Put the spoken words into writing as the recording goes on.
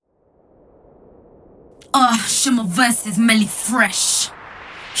Shimmer versus Melleefresh.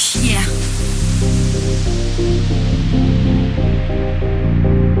 Yeah.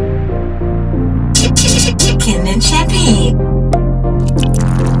 Chicken and champagne.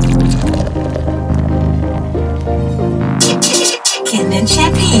 Chicken and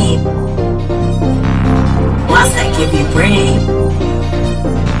champagne. Whilst I give you brain,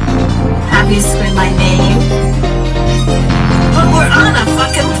 have you scream my name? But we're on a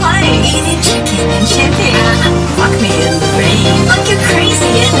fucking plane, eating chicken and champagne. Fuck me in the rain, like you're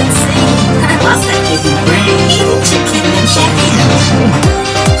crazy and insane. Whilst I give you brain, eating chicken and champagne.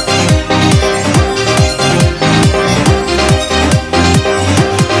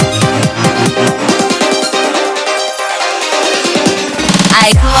 I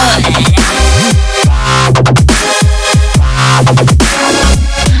could.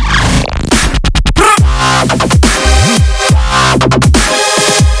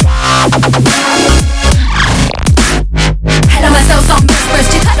 Hello myself, some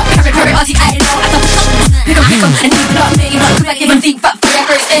first you cut up very auntie, I know I don't pick up and you love me. Could I even think but for your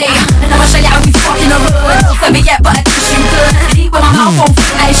first day? And I'ma show you how we fucking the hood. Don't tell me yet, but I think you could. Deep with my mouth won't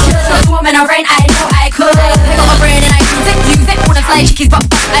think I should. Woman I rain, I know I could. Pick up my brain and I use it. Wanna fly chickies, but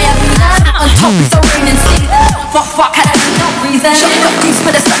I have none. On top it's so raining season. Fuck, had I no reason. Shot got goose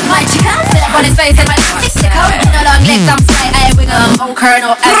for the sun, my chicken. Set up on his face and my lips stick out. In a long legs, I'm fly, I wing them. Whole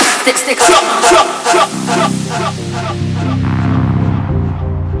kernel, I stick up.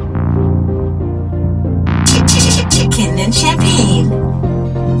 Chicken and champagne.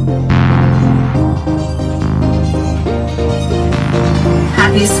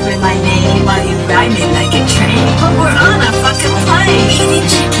 Have you scream my name while you ride me like a train? But we're on a fucking plane, eating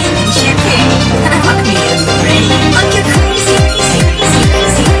chicken and champagne. Fuck me in the rain, like you're crazy,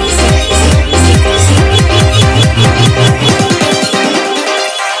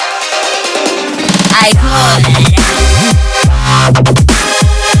 I could.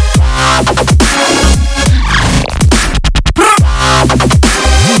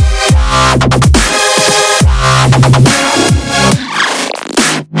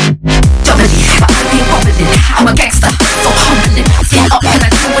 I'm a gangster, so humbling. Stand up and I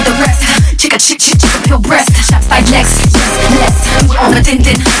deal with the rest. Chicken peel breast. Shots by legs, yes, less. We on the din,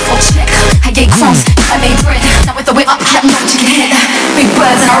 so check. I gave crumbs, I made bread. Now with the way up, I know chicken head. Big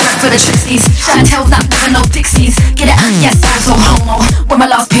birds and I rap for the trixies. Shine tails, not living no Dixies. Get it? Yes, I'm so homo. With my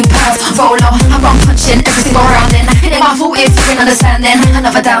last pink pounds, roll on. I run punching every single round in. It ain't my fault if you ain't understanding.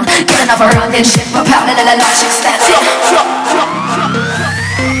 Another down, get another round in. Shit, but pound, la chick standing.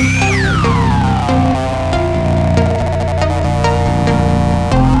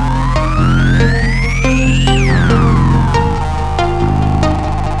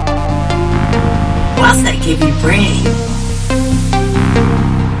 whilst I give you brain.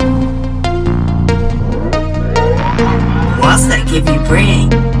 Whilst I give you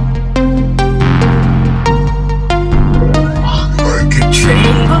brain.